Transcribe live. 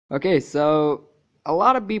Okay, so a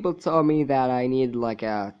lot of people told me that I need like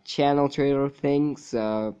a channel trailer thing,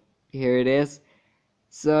 so here it is.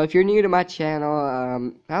 So if you're new to my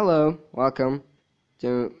channel, hello, welcome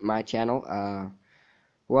to my channel.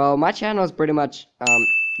 Well, my channel is pretty much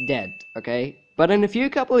dead, okay? But in a few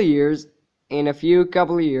couple of years,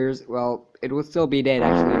 well, it will still be dead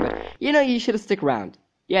actually. But you should have stick around.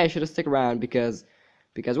 Yeah, you should have stick around because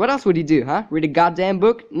what else would you do, huh? Read a goddamn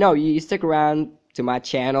book? No, you stick around to my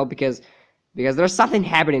channel because there's something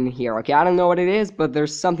happening here, okay? I don't know what it is, but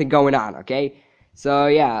there's something going on, okay? So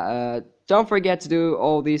yeah, don't forget to do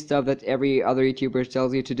all these stuff that every other YouTuber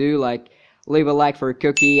tells you to do, like leave a like for a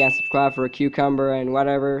cookie and subscribe for a cucumber and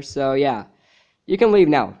whatever. So yeah, you can leave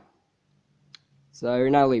now. So you're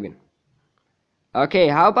not leaving. Okay,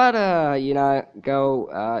 how about go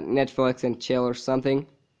Netflix and chill or something?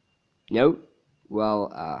 No?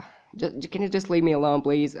 Well, can you just leave me alone,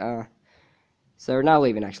 please? So you're not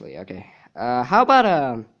leaving, actually. Okay. How about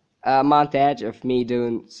a montage of me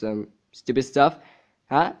doing some stupid stuff?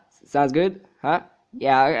 Huh? Sounds good? Huh?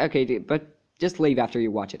 Yeah, okay, but just leave after you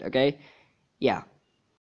watch it, okay? Yeah.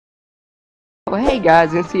 Well, hey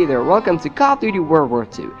guys, it's either. Welcome to Call of Duty World War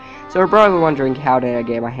II. So we're probably wondering how did I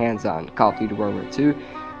get my hands on Call of Duty World War II.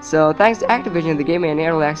 So thanks to Activision, they gave me an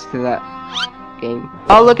early access to that game.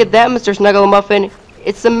 Oh, look at that, Mr. Snugglemuffin.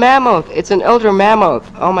 It's a mammoth. It's an elder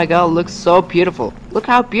mammoth. Oh my god, it looks so beautiful. Look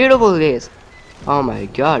how beautiful it is. Oh my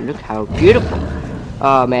god, look how beautiful.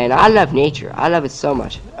 Oh man, I love nature. I love it so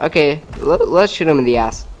much. Okay, let's shoot him in the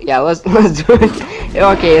ass. Yeah, let's do it.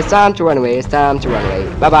 Okay, it's time to run away. It's time to run away.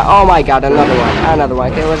 Bye bye. Oh my god, another one. Another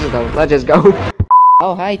one. Okay, let's just go. Let's just go.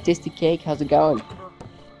 Oh hi, Tasty Cake. How's it going?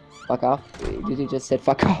 Fuck off. Did you just said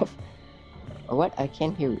fuck off? What? I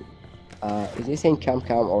can't hear you. Is he saying come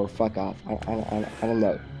or fuck off? I don't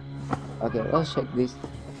know. Okay, let's check this.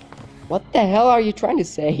 What the hell are you trying to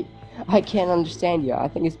say? I can't understand you. I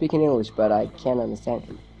think he's speaking English, but I can't understand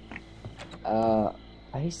him.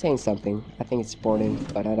 He's saying something. I think it's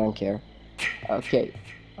important, but I don't care. Okay.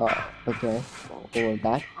 Oh, okay. What was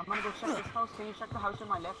that? I'm gonna go check this house. Can you check the house on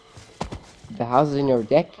my left? The house is in your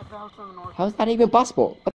deck? Check the house on the north. How is that even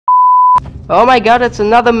possible? Oh my god, it's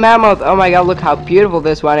another mammoth. Oh my god, look how beautiful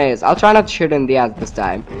this one is. I'll try not to shoot in the ass this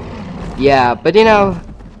time. Yeah, but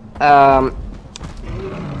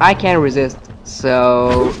I can't resist.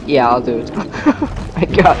 So, yeah, I'll do it. Oh my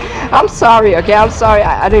god. I'm sorry, okay? I'm sorry.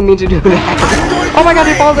 I didn't mean to do that. Oh my god,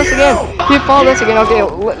 he followed us again. He followed us again. Okay,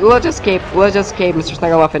 let's just escape. Let's just escape, Mr.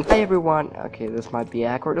 Snugglemuffin. Hi, everyone. Okay, this might be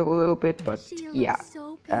awkward a little bit, but yeah.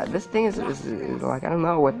 This thing is like, I don't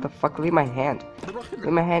know, what the fuck? Leave my hand.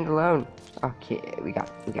 Leave my hand alone. Okay, we got.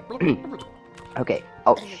 Okay.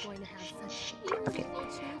 Oh, okay.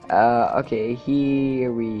 Okay,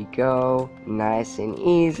 here we go. Nice and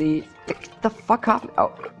easy. Get the fuck up.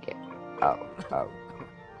 Oh, okay. Oh.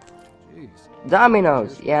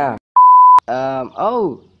 Dominoes, yeah.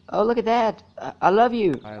 Oh, look at that. I love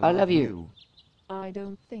you. I love you. I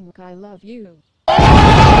don't think I love you.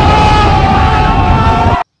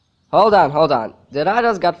 Hold on. Did I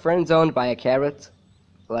just got friend zoned by a carrot?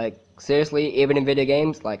 Like, seriously, even in video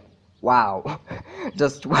games? Like, wow.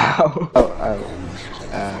 Just wow.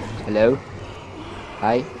 Hello?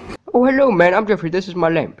 Hi? Oh, hello, man. I'm Jeffrey. This is my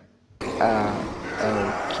lamp.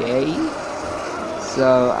 Okay.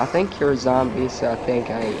 So, I think you're a zombie, so I think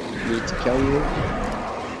I need to kill you.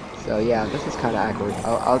 So, yeah, this is kind of awkward.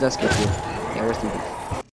 I'll just get you. Yeah, rest in peace.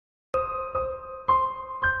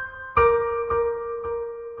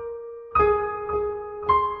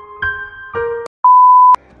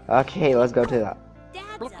 Okay, let's go to that.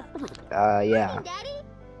 Yeah.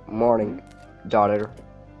 Morning, daughter.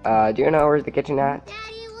 Do you know where's the kitchen at?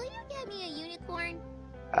 Daddy, will you get me a unicorn?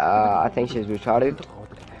 I think she's retarded.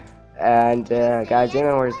 And, guys, do you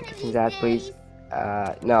know where's the kitchen at, please?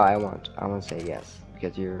 No, I won't. I won't say yes,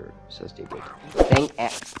 because you're so stupid.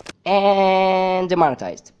 And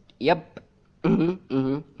demonetized. Yep.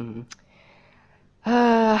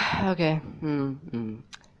 Okay.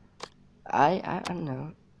 I don't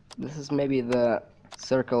know. This is maybe the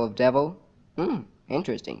circle of devil.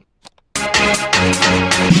 Interesting.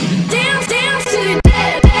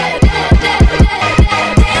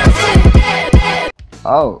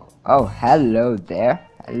 Oh, hello there.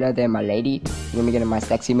 Hello there, my lady. Let me get in my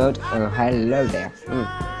sexy mode. Oh, hello there.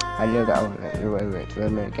 Hello there. Oh, wait.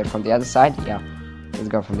 Let me get from the other side. Yeah, let's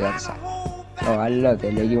go from the other side. Oh, hello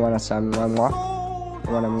there, lady. You wanna some one more?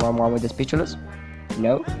 You wanna one more with the speechless?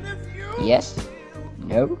 No? Yes?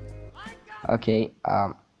 No? Okay,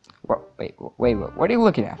 wait, what are you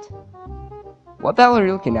looking at? What the hell are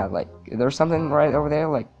you looking at? Like, is there something right over there?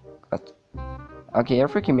 Like, what? Okay, you're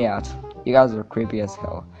freaking me out. You guys are creepy as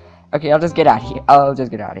hell. Okay, I'll just get out of here. I'll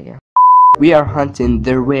just get out of here. We are hunting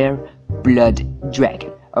the rare blood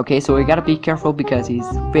dragon. Okay, so we gotta be careful because he's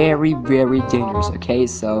very, very dangerous. Okay,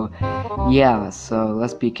 so yeah, so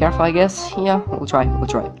let's be careful, I guess. Yeah, we'll try.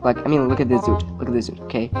 Like, I mean, look at this dude. Look at this dude.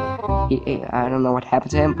 Okay, I don't know what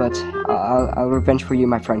happened to him, but I'll revenge for you,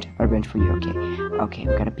 my friend. I'll revenge for you. Okay,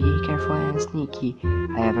 we gotta be careful and sneaky.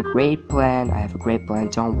 I have a great plan.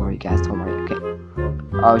 Don't worry, guys. Don't worry. Okay.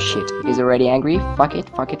 Oh shit, he's already angry. Fuck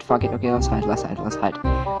it. Okay, let's hide.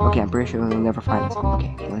 Okay, I'm pretty sure he'll never find us.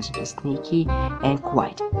 Okay, let's just sneaky and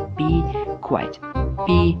quiet. Be quiet.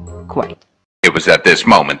 It was at this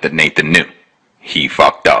moment that Nathan knew. He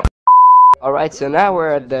fucked up. Alright, so now we're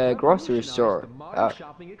at the grocery store.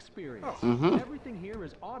 Everything here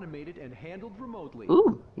is automated and handled remotely.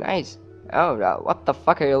 Ooh, nice. Oh, what the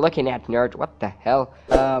fuck are you looking at, nerd? What the hell?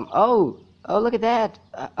 Oh, look at that.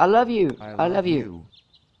 I love you. I love you.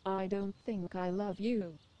 I don't think I love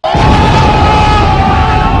you.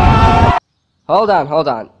 Hold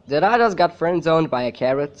on. Did I just got friend zoned by a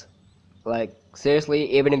carrot? Like,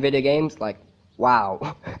 seriously, even in video games? Like,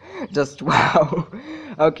 wow. Just wow.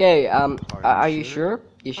 Okay, are you sure?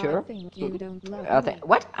 You sure? I think you don't love me.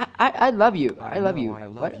 What? I love you. I love you.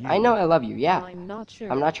 What? I know I love you, yeah. I'm not sure.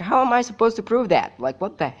 I'm not sure. How am I supposed to prove that? Like,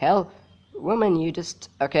 what the hell? Woman, you just...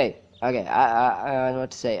 Okay, I don't know what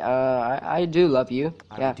to say. I do love you.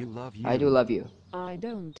 Yeah, I do love you. I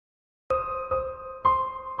don't.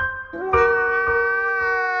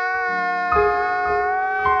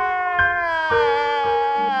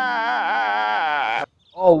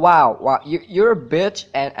 Oh, wow, you're a bitch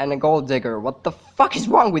and a gold digger. What the fuck is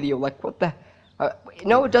wrong with you? Like, what the...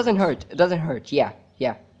 no, it doesn't hurt. Yeah.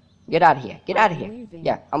 Get out of here.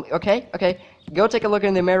 Yeah, okay. Go take a look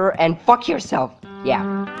in the mirror and fuck yourself. Yeah,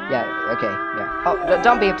 okay, yeah. Oh,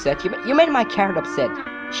 don't be upset. You made my carrot upset.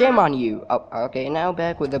 Shame on you. Oh, okay, now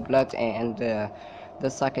back with the blood and the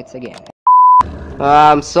sockets again.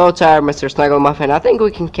 I'm so tired, Mr. Snugglemuffin. I think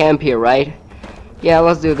we can camp here, right? Yeah,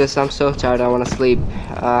 let's do this. I'm so tired. I want to sleep.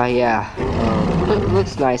 Yeah.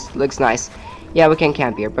 Looks nice. Yeah, we can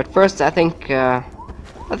camp here. But first, I think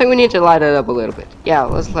we need to light it up a little bit. Yeah,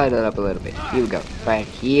 let's light it up a little bit. Here we go. Right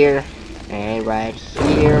here, and right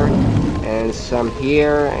here, and some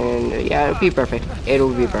here, and yeah, it'll be perfect.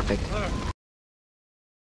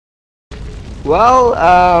 Well,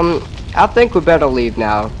 I think we better leave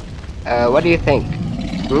now. What do you think?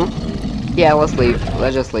 Yeah, let's leave.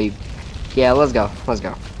 Let's just leave. Yeah, let's go.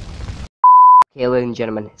 Okay, ladies and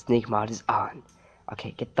gentlemen, sneak mod is on.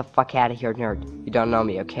 Okay, get the fuck out of here, nerd. You don't know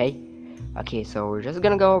me, okay? Okay, so we're just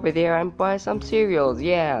gonna go over there and buy some cereals.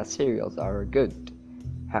 Yeah, cereals are good.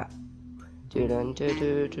 Huh.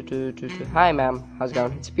 Hi, ma'am. How's it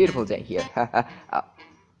going? It's a beautiful day here.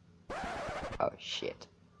 Oh, shit.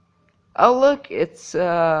 Oh, look, it's,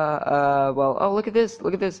 well, oh, look at this.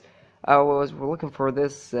 We're looking for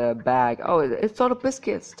this bag. Oh, it's Total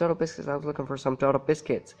Biscuits. I was looking for some Total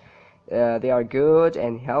Biscuits. They are good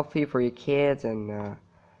and healthy for your kids and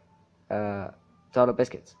Total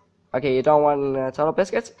Biscuits. Okay, you don't want Total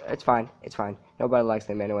Biscuits? It's fine. Nobody likes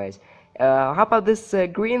them anyways. How about this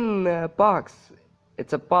green box?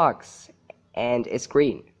 It's a box and it's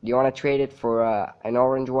green. Do you want to trade it for an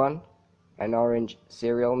orange one? An orange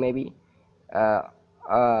cereal maybe?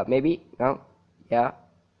 Maybe? No? Yeah?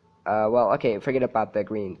 Well, okay, forget about the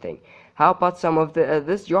green thing. How about some of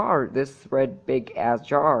this jar, this red big ass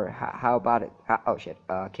jar? How about it? Oh shit.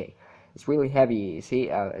 Okay, it's really heavy. You see,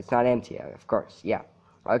 it's not empty, of course. Yeah.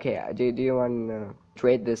 Okay. Do you want to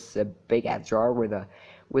trade this big ass jar with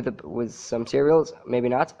some cereals? Maybe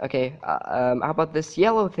not. Okay. How about this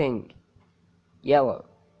yellow thing? Yellow.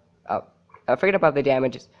 Oh, forget about the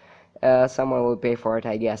damages. Someone will pay for it,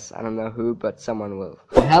 I guess. I don't know who, but someone will.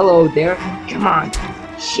 Oh, hello there. Come on.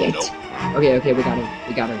 Shit. Okay, we got him.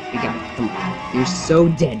 Come on. You're so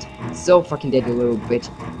dead. So fucking dead, you little bitch.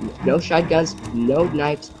 No shotguns, no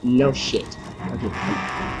knives, no shit. Okay,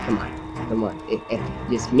 come on. It's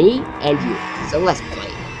just me and you. So let's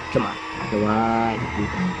play. Come on.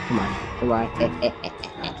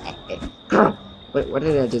 Wait, what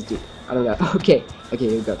did I just do? I don't know. Okay,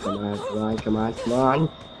 here we go. Come on.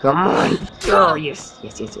 Oh, yes. I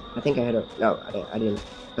think I hit her. No, I didn't.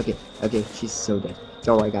 Okay, she's so dead.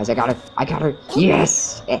 Don't worry, guys. I got her.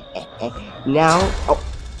 Yes. Now, oh.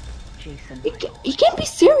 Jason, You can't be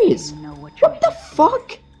serious. you know what What the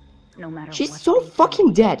fuck? No matter She's what so they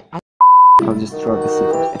fucking dead. I'll just throw the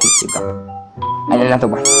C4. Okay, here we go. And another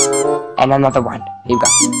one. Here we go.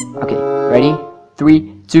 Okay, ready?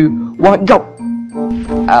 3, 2, 1, go.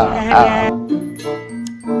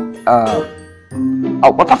 Oh,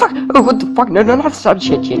 what the fuck? Oh, what the fuck? No, no, not stop.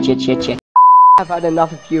 Shit. I've had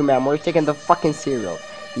enough of you, man. We're taking the fucking cereal.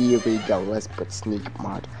 Here we go. Let's put sneak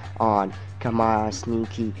mod on. Come on,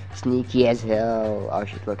 sneaky as hell. Oh,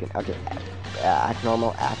 she's looking. Okay, act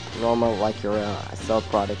normal, like you're a sell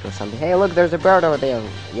product or something. Hey, look, there's a bird over there.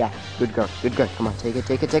 Yeah, good girl. Come on, take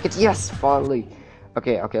it. Yes, finally.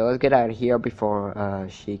 Okay, let's get out of here before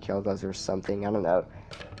she kills us or something. I don't know.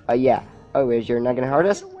 Yeah. Oh, wait, you're not gonna hurt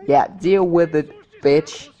us? Yeah, deal with it,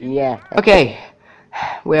 bitch. Yeah. Okay,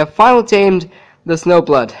 we have finally tamed the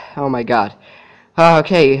Snowblood. Oh my god.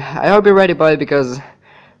 Okay, I hope you're ready, buddy, because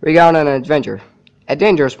we got on an adventure. A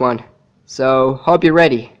dangerous one. So, hope you're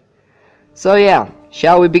ready. So yeah,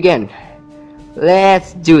 shall we begin?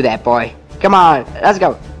 Let's do that, boy. Come on, let's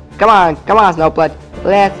go. Come on, Snowblood.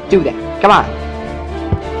 Let's do that. Come on.